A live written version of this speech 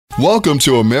Welcome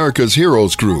to America's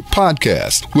Heroes Group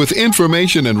podcast with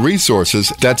information and resources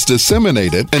that's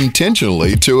disseminated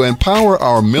intentionally to empower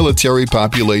our military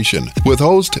population. With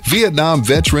host Vietnam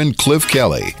veteran Cliff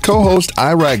Kelly, co-host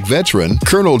Iraq veteran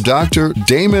Colonel Dr.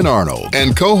 Damon Arnold,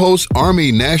 and co-host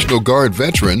Army National Guard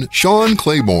veteran Sean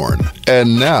Claiborne.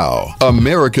 And now,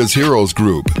 America's Heroes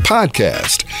Group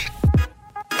podcast.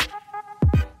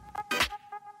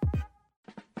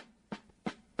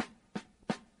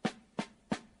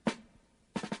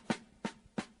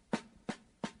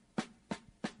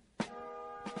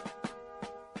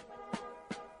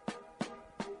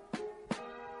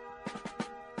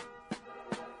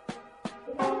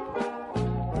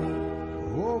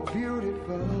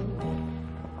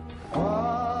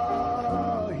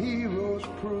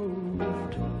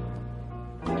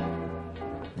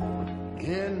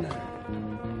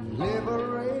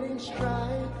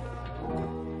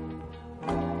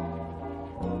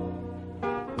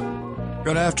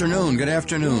 Good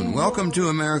afternoon. Welcome to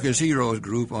America's Heroes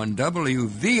Group on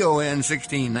WVON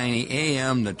 1690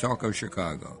 AM, the Talk of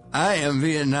Chicago. I am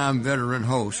Vietnam veteran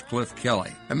host Cliff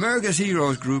Kelly. America's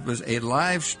Heroes Group is a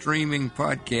live streaming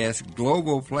podcast,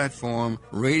 global platform,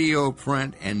 radio,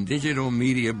 print, and digital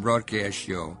media broadcast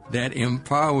show that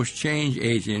empowers change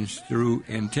agents through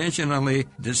intentionally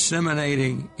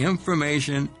disseminating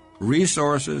information,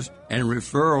 resources, and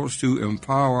referrals to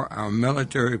empower our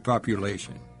military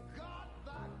population.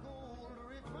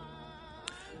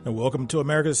 And welcome to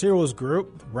America's Heroes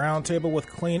Group, roundtable with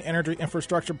clean energy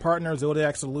infrastructure partner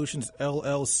Zodiac Solutions,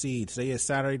 LLC. Today is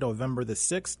Saturday, November the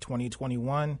 6th,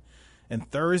 2021. And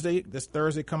this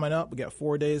Thursday coming up, we got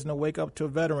 4 days in the wake up to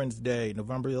Veterans Day,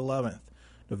 November the 11th.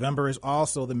 November is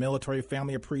also the Military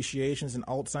Family Appreciations and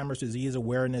Alzheimer's Disease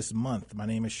Awareness Month. My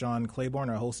name is Sean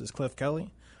Claiborne. Our host is Cliff Kelly.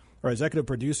 Our executive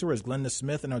producer is Glenda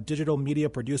Smith, and our digital media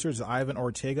producer is Ivan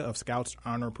Ortega of Scouts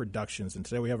Honor Productions. And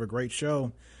today we have a great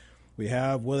show. We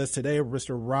have with us today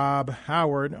Mr. Rob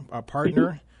Howard, our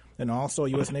partner, and also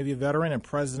U.S. Navy veteran and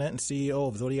president and CEO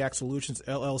of Zodiac Solutions,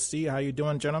 LLC. How you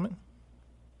doing, gentlemen?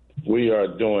 We are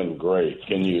doing great.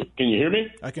 Can you hear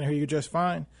me? I can hear you just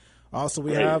fine. Also,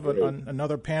 we have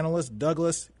another panelist,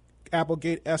 Douglas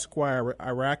Applegate, Esquire,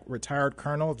 Iraq retired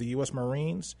colonel of the U.S.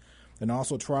 Marines, and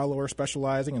also trial lawyer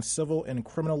specializing in civil and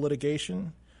criminal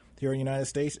litigation here in the United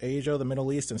States, Asia, the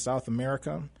Middle East, and South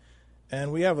America.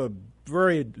 And we have a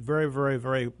very, very, very,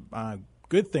 very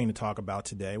good thing to talk about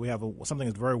today. We have something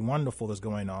that's very wonderful that's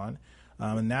going on,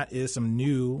 and that is some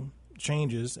new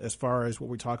changes as far as what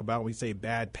we talk about when we say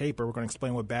bad paper. We're going to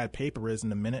explain what bad paper is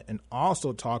in a minute, and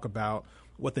also talk about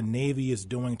what the Navy is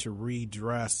doing to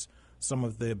redress some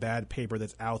of the bad paper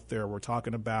that's out there. We're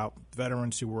talking about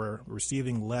veterans who were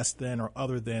receiving less than or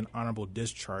other than honorable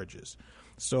discharges.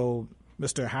 So,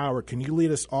 Mr. Howard, can you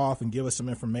lead us off and give us some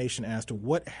information as to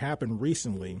what happened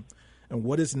recently and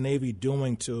what is the Navy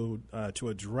doing to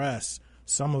address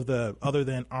some of the other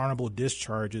than honorable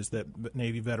discharges that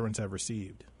Navy veterans have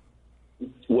received?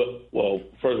 Well,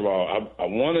 first of all, I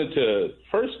wanted to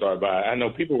first start by, I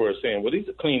know people were saying, well, these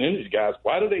are clean energy guys.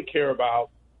 Why do they care about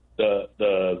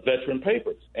the veteran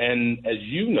papers? And as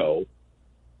you know,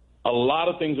 a lot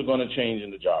of things are going to change in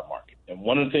the job market. And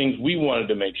one of the things we wanted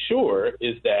to make sure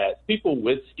is that people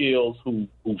with skills who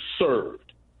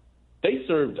served, they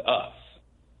served us.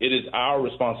 It is our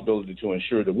responsibility to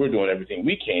ensure that we're doing everything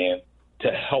we can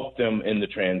to help them in the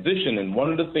transition. And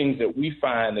one of the things that we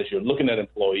find as you're looking at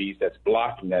employees that's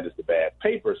blocking that is the bad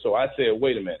paper. So I said,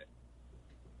 wait a minute.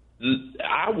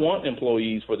 I want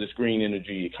employees for this green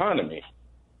energy economy,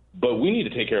 but we need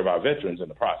to take care of our veterans in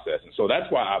the process. And so that's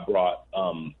why I brought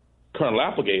Colonel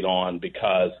Applegate on,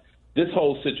 because this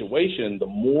whole situation, the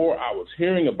more I was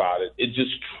hearing about it, it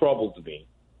just troubled me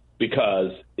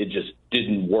because it just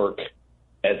didn't work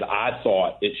as I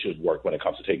thought it should work when it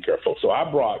comes to taking care of folks. So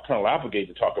I brought Colonel Applegate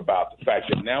to talk about the fact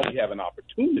that now we have an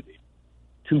opportunity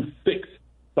to fix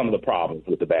some of the problems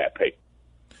with the bad paper.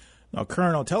 Now,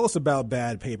 Colonel, tell us about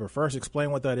bad paper. First,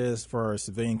 explain what that is for our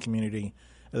civilian community.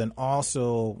 And then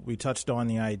also, we touched on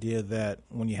the idea that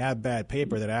when you have bad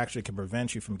paper, that actually can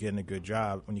prevent you from getting a good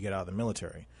job when you get out of the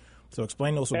military. So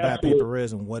explain to us what bad paper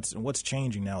is and what's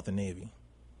changing now with the Navy.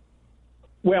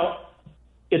 Well,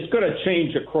 it's going to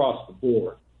change across the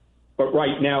board. But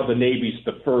right now, the Navy's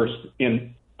the first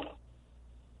in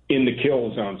the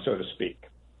kill zone, so to speak.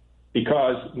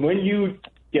 Because when you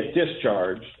get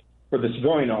discharged, for the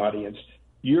civilian audience,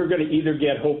 you're going to either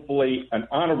get, hopefully, an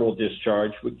honorable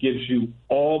discharge, which gives you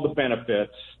all the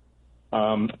benefits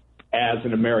as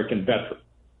an American veteran.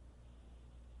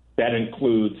 That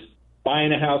includes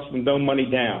buying a house with no money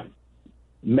down,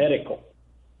 medical,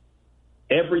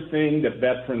 everything that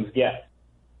veterans get.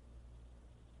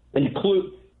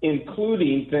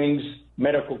 including things,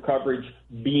 medical coverage,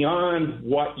 beyond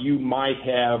what you might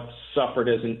have suffered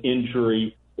as an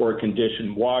injury or a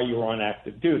condition while you're on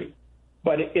active duty.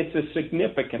 But it's a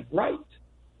significant right.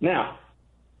 Now,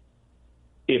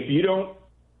 if you don't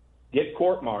get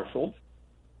court-martialed,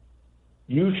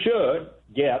 you should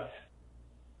get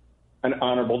an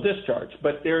honorable discharge.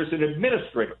 But there's an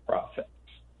administrative process.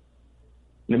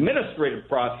 An administrative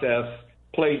process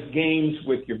plays games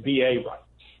with your VA rights.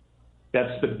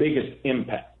 That's the biggest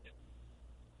impact.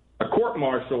 A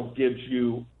court-martial gives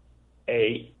you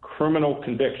a criminal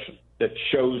conviction that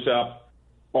shows up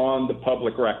on the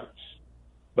public records.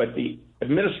 But the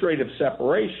administrative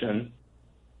separation,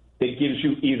 that gives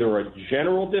you either a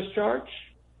general discharge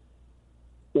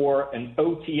or an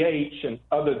OTH, and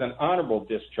other than honorable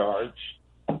discharge,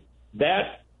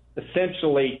 that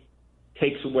essentially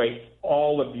takes away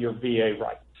all of your VA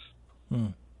rights.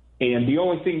 And the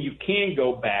only thing you can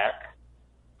go back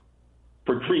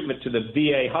for treatment to the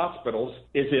VA hospitals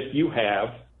is if you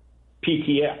have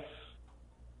PTS.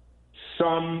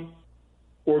 Some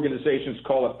organizations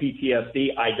call it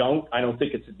PTSD. I don't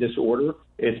think it's a disorder.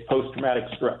 It's post-traumatic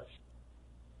stress.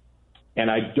 And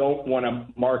I don't want to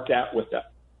mark that with a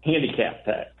handicap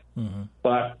tag.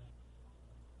 But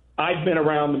I've been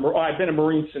I've been a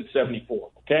Marine since 74,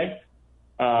 okay?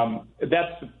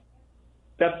 That's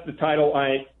the title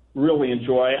I really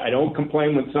enjoy. I don't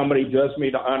complain when somebody does me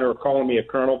the honor of calling me a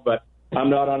colonel, but I'm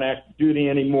not on active duty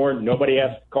anymore. Nobody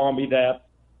has to call me that.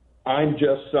 I'm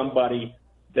just somebody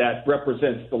that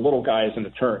represents the little guy as an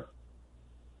attorney.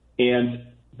 And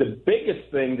the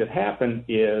biggest thing that happened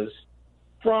is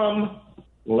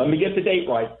let me get the date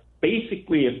right,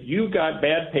 basically if you got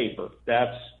bad paper,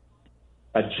 that's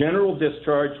a general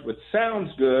discharge, which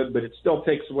sounds good, but it still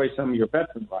takes away some of your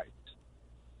veteran rights,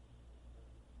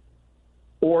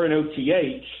 or an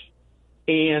OTH,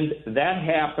 and that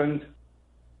happened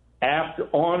after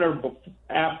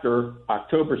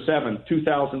October 7,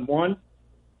 2001,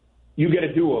 you get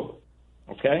a do-over,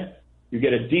 okay? You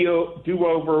get a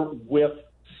do-over with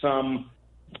some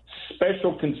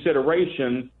special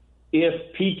consideration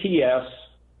if PTS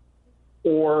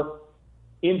or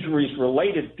injuries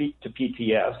related to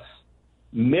PTS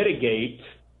mitigate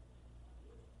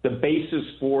the basis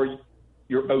for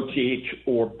your OTH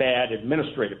or bad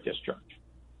administrative discharge.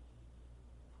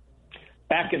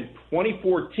 Back in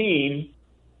 2014,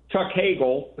 Chuck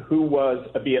Hagel, who was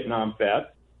a Vietnam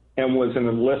vet and was an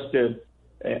enlisted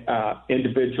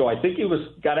individual, I think he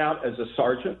got out as a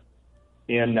sergeant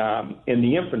in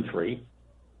the infantry,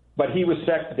 but he was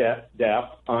SecDef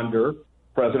under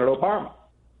President Obama.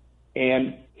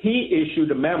 And he issued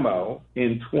a memo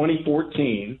in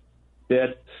 2014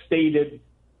 that stated,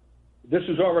 this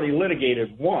was already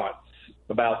litigated once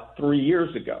about 3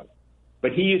 years ago,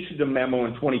 but he issued a memo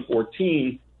in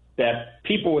 2014 that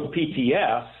people with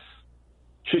PTS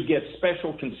should get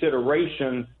special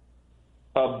consideration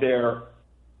of their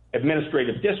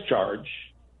administrative discharge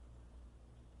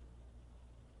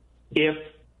if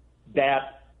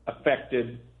that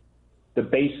affected the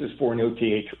basis for an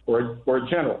OTH or a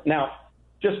general. Now,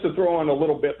 just to throw on a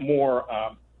little bit more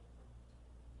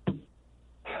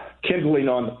kindling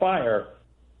on the fire,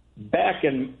 back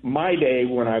in my day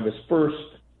when I was first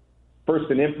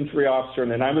an infantry officer,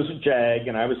 and then I was a JAG,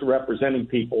 and I was representing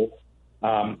people,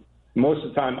 most of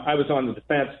the time I was on the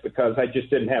defense because I just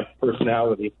didn't have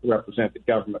personality to represent the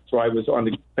government. So I was on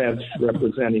the defense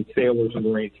representing sailors and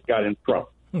Marines who got in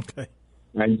trouble. Okay.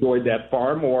 I enjoyed that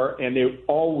far more, and they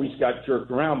always got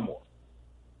jerked around more.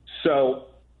 So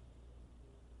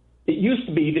it used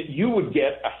to be that you would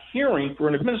get a hearing for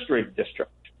an administrative discharge.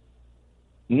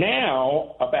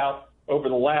 Now, about over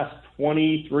the last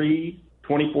 23,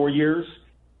 24 years,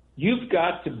 you've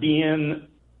got to be on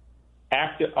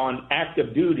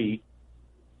active duty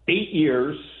 8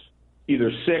 years,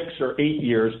 either 6 or 8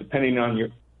 years, depending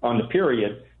on the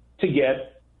period, to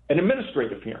get an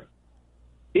administrative hearing.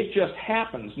 It just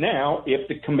happens now if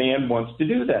the command wants to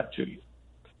do that to you.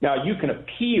 Now, you can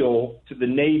appeal to the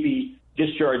Navy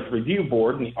Discharge Review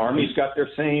Board, and the Army's got their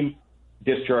same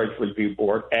Discharge Review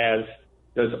Board, as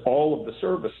does all of the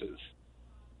services.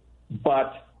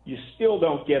 But you still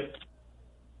don't get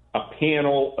a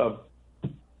panel of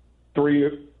three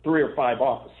or five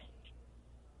officers.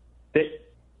 That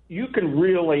you can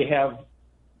really have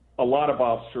a lot of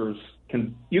officers,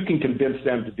 you can convince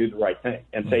them to do the right thing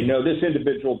and say, no, this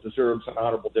individual deserves an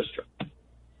honorable discharge.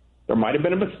 There might have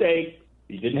been a mistake.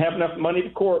 You didn't have enough money to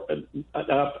court,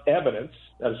 enough evidence,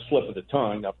 that's a slip of the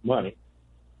tongue, enough money,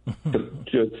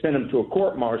 to send him to a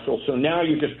court-martial. So now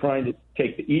you're just trying to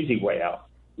take the easy way out,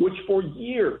 which for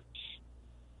years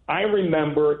I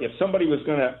remember if somebody was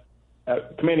going to,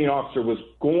 a commanding officer was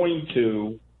going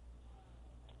to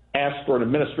ask for an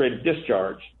administrative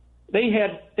discharge, they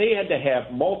had to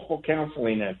have multiple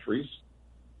counseling entries,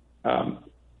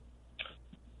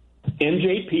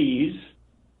 NJPs,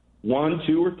 1,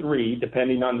 2, or 3,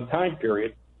 depending on the time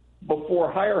period,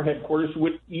 before higher headquarters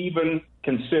would even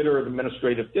consider an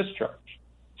administrative discharge.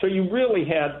 So you really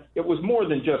it was more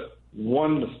than just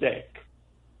one mistake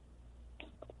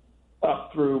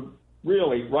up through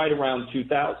really right around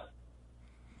 2000.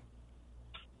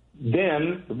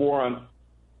 Then the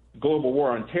global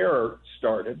war on terror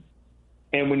started,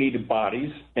 and we needed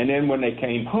bodies. And then when they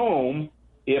came home,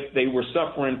 if they were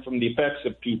suffering from the effects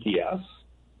of PTS,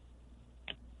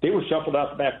 they were shuffled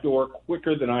out the back door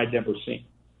quicker than I'd ever seen.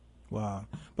 Wow.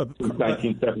 But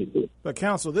 1972. But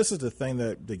counsel, this is the thing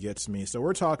that gets me. So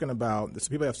we're talking about, so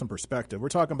people have some perspective. We're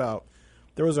talking about,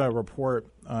 there was a report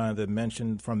that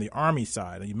mentioned from the Army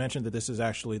side, and you mentioned that this is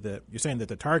actually you're saying that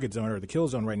the target zone or the kill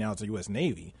zone right now is the U.S.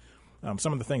 Navy.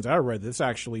 Some of the things I read, this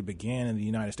actually began in the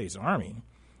United States Army.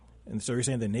 And so you're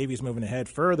saying the Navy's moving ahead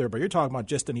further, but you're talking about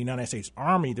just in the United States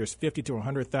Army, there's 50 to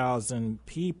 100,000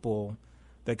 people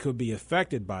that could be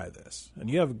affected by this. And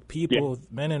you have people,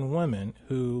 men and women,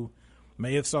 who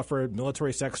may have suffered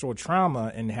military sexual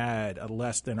trauma and had a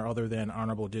less than or other than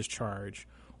honorable discharge,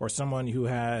 or someone who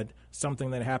had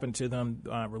something that happened to them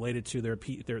related to their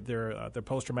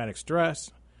post-traumatic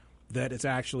stress that is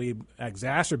actually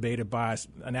exacerbated by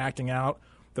enacting out.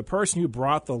 The person who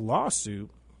brought the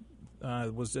lawsuit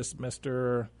was this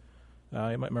Mr.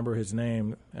 You might remember his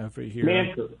name after here.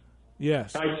 Manker.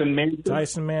 Yes. Tyson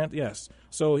Manker. Yes.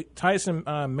 So Tyson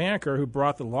Manker, who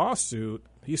brought the lawsuit,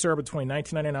 he served between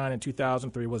 1999 and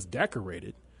 2003, was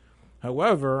decorated.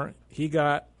 However, he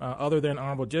got other than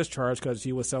honorable discharge because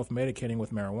he was self-medicating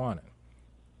with marijuana.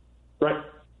 Right.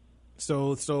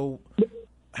 So is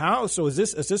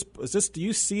this? Do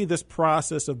you see this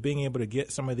process of being able to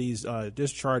get some of these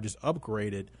discharges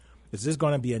upgraded? Is this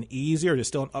going to be an easier, or is it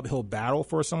still an uphill battle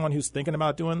for someone who's thinking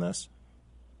about doing this?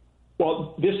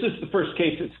 Well, this is the first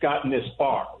case that's gotten this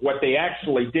far. What they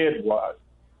actually did was,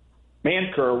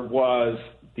 Manker was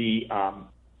the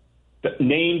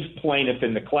named plaintiff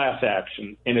in the class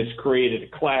action, and it's created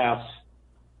a class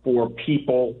for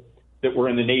people that were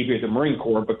in the Navy or the Marine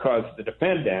Corps because the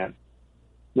defendant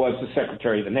was the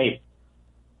Secretary of the Navy.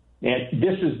 And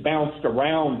this has bounced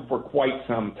around for quite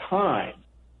some time.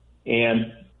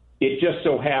 And it just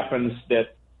so happens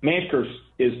that Manker's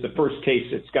is the first case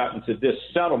that's gotten to this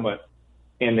settlement,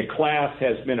 and the class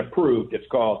has been approved. It's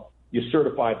called you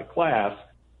certify the class,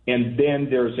 and then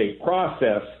there's a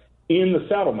process in the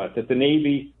settlement that the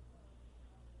Navy,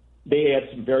 they had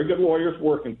some very good lawyers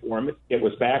working for them. It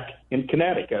was back in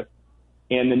Connecticut,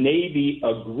 and the Navy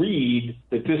agreed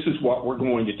that this is what we're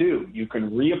going to do. You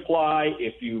can reapply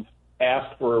if you've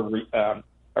asked for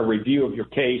a review of your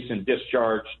case and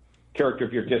discharge, character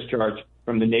of your discharge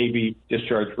from the Navy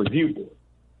Discharge Review Board.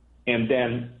 And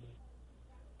then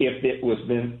if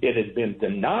it had been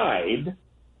denied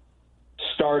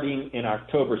starting in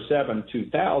October 7,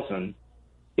 2000,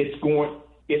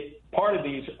 part of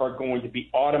these are going to be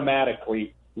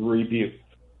automatically reviewed.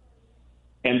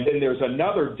 And then there's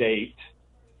another date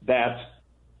that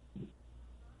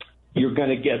you're going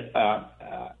to get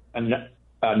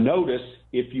a notice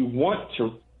if you want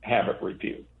to have it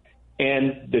reviewed.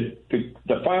 And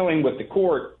the filing with the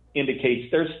court indicates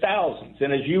there's thousands.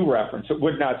 And as you referenced, it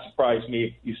would not surprise me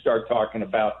if you start talking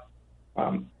about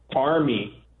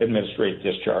Army administrative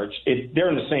discharge. They're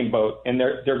in the same boat, and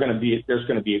there's going to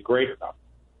be a greater number.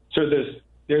 So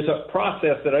there's a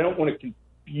process that I don't want to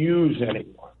confuse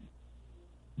anyone,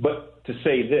 but to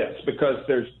say this, because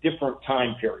there's different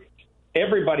time periods.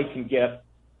 Everybody can get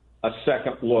a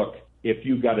second look if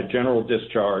you got a general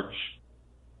discharge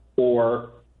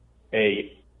or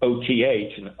a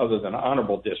OTH, other than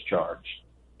honorable discharge,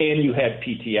 and you had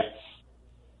PTS.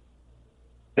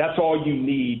 That's all you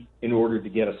need in order to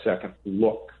get a second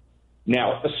look.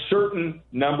 Now, a certain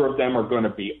number of them are going to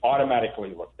be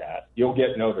automatically looked at. You'll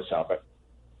get notice of it.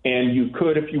 And you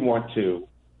could, if you want to,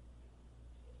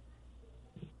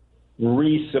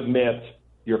 resubmit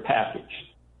your package.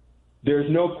 There's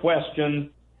no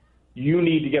question you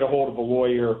need to get a hold of a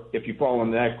lawyer if you fall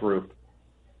in that group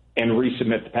and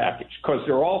resubmit the package, because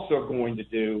they're also going to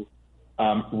do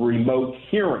remote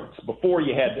hearings. Before,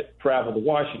 you had to travel to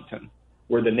Washington,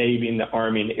 where the Navy and the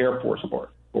Army and the Air Force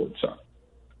boards are.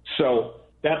 So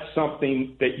that's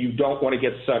something that you don't want to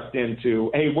get sucked into,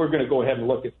 hey, we're going to go ahead and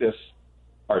look at this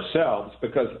ourselves,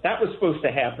 because that was supposed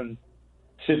to happen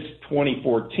since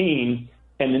 2014,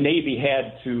 and the Navy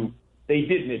they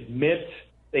didn't admit,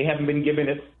 they haven't been given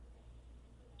it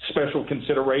special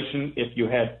consideration if you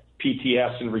had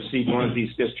PTS and received one of these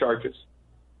discharges.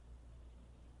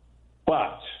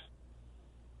 But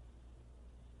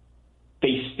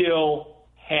they still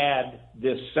had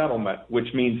this settlement,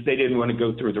 which means they didn't want to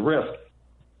go through the risk.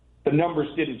 The numbers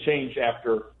didn't change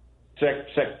after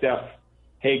SecDef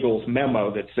Hagel's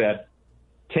memo that said,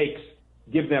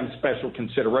 give them special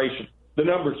consideration. The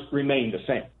numbers remain the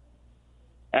same.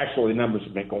 Actually, the numbers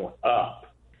have been going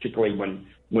up, particularly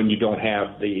when you don't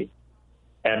have the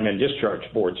admin discharge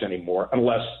boards anymore,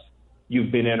 unless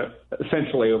you've been in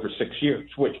essentially over 6 years,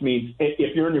 which means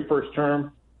if you're in your first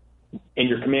term and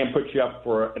your command puts you up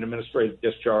for an administrative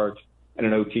discharge and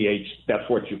an OTH, that's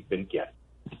what you've been getting.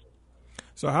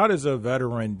 So how does a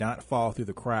veteran not fall through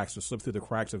the cracks or slip through the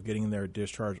cracks of getting their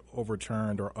discharge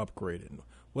overturned or upgraded?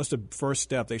 What's the first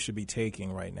step they should be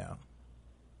taking right now?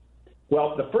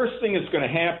 Well, the first thing that's going to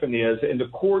happen is, and the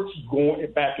court's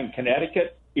back in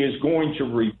Connecticut is going to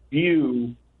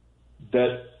review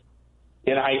that,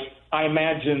 and I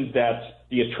imagine that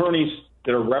the attorneys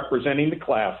that are representing the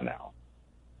class now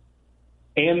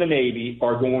and the Navy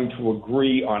are going to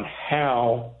agree on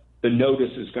how the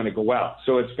notice is going to go out.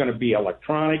 So it's going to be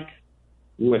electronic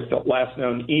with the last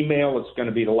known email. It's going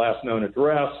to be the last known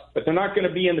address, but they're not going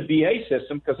to be in the VA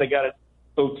system because they got it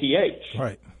OTH.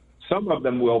 Right. Some of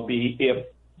them will be if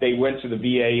they went to the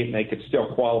VA and they could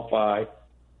still qualify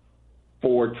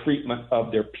for treatment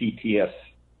of their PTS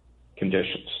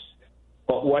conditions.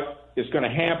 But what is going to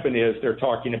happen is they're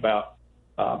talking about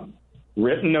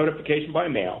written notification by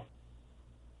mail,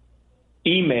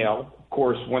 email. Of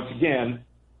course, once again,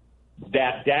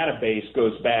 that database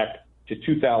goes back to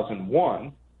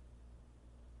 2001,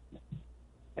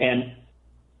 and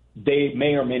they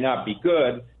may or may not be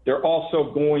good. They're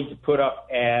also going to put up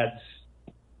ads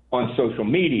on social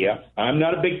media. I'm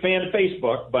not a big fan of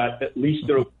Facebook, but at least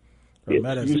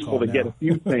it's useful to get a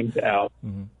few things out.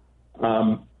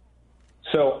 Mm-hmm.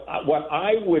 So what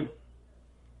I would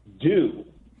do,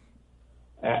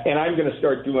 and I'm going to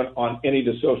start doing on any of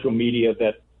the social media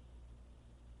that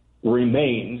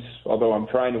remains, although I'm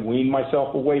trying to wean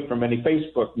myself away from any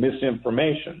Facebook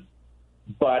misinformation,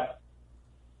 but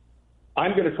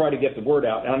I'm going to try to get the word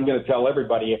out, and I'm going to tell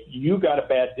everybody, if you got a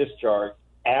bad discharge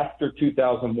after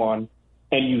 2001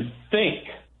 and you think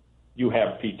you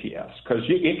have PTS, because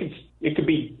it could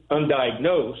be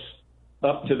undiagnosed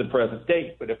up to the present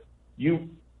date, but if you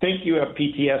think you have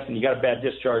PTS and you got a bad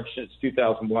discharge since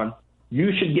 2001,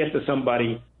 you should get to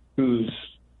somebody who's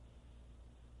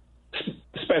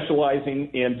specializing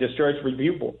in discharge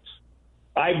review boards.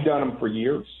 I've done them for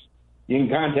years. You can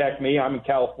contact me. I'm in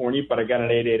California, but I got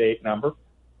an 888 number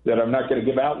that I'm not going to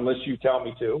give out unless you tell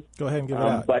me to. Go ahead and give it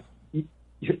out. But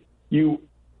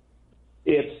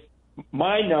it's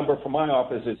my number for my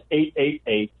office is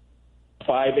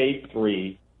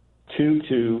 888-583-2266.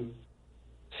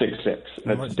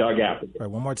 That's Doug Applegate. All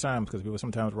right, one more time, because people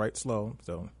sometimes write slow.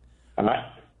 So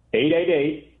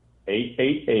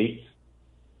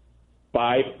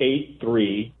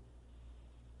 888-583-2266.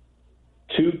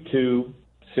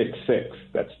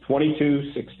 That's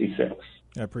 2266.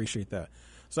 I appreciate that.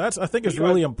 So I think it's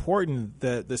really important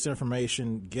that this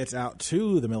information gets out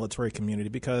to the military community,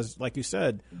 because, like you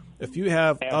said, if you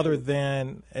have other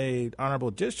than a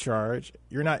honorable discharge,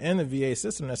 you're not in the VA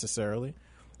system necessarily,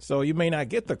 so you may not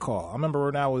get the call. I remember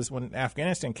when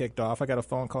Afghanistan kicked off, I got a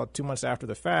phone call 2 months after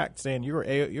the fact saying you're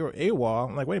AWOL.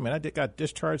 I'm like, wait a minute, I got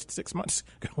discharged 6 months.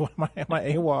 What am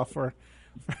I AWOL for?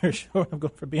 Sure, I'm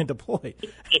going for being deployed.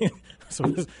 So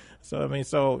you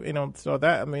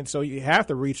have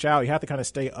to reach out. You have to kind of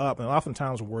stay up. And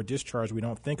oftentimes when we're discharged, we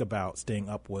don't think about staying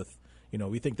up with,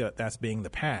 we think that that's being the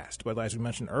past. But as we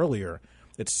mentioned earlier,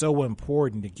 it's so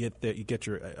important to get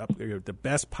the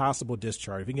best possible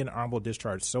discharge. If you get an honorable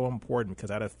discharge, it's so important because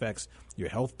that affects your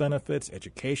health benefits,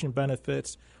 education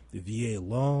benefits, the VA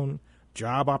loan,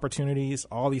 job opportunities.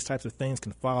 All these types of things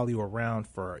can follow you around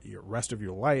for your rest of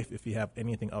your life if you have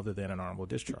anything other than an honorable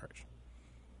discharge.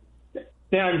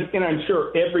 And I'm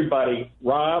sure everybody,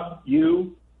 Rob,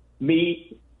 you,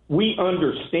 me, we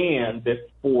understand that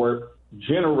for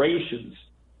generations,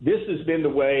 this has been the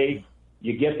way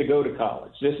you get to go to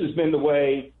college. This has been the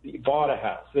way that you bought a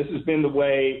house. This has been the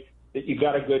way that you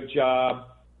got a good job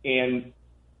and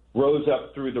rose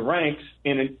up through the ranks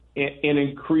and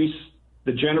increase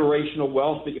the generational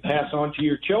wealth that you pass on to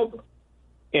your children.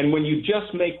 And when you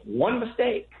just make one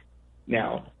mistake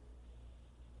now,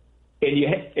 and you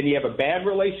have a bad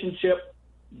relationship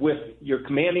with your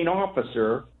commanding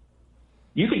officer,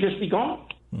 you could just be gone.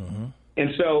 Mm-hmm. And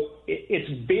so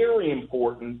it's very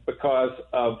important because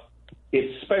of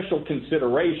its special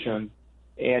consideration,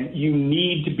 and you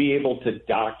need to be able to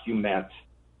document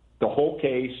the whole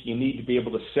case. You need to be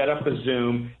able to set up a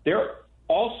Zoom. They're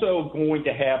also going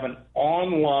to have an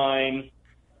online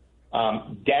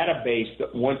database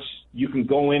that once you can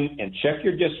go in and check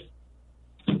your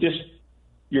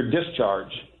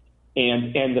discharge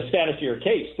and the status of your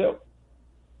case. So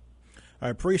I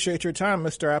appreciate your time,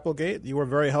 Mr. Applegate. You were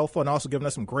very helpful and also giving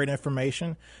us some great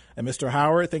information. And Mr.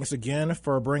 Howard, thanks again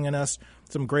for bringing us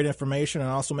some great information and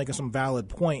also making some valid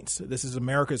points. This is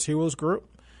America's Heroes Group.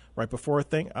 Right before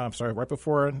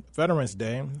Veterans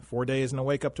Day, 4 days in the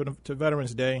wake up to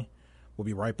Veterans Day. We'll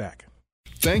be right back.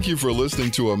 Thank you for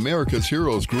listening to America's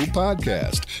Heroes Group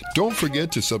podcast. Don't forget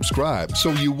to subscribe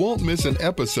so you won't miss an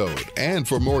episode. And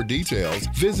for more details,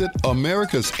 visit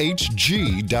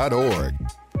americashg.org.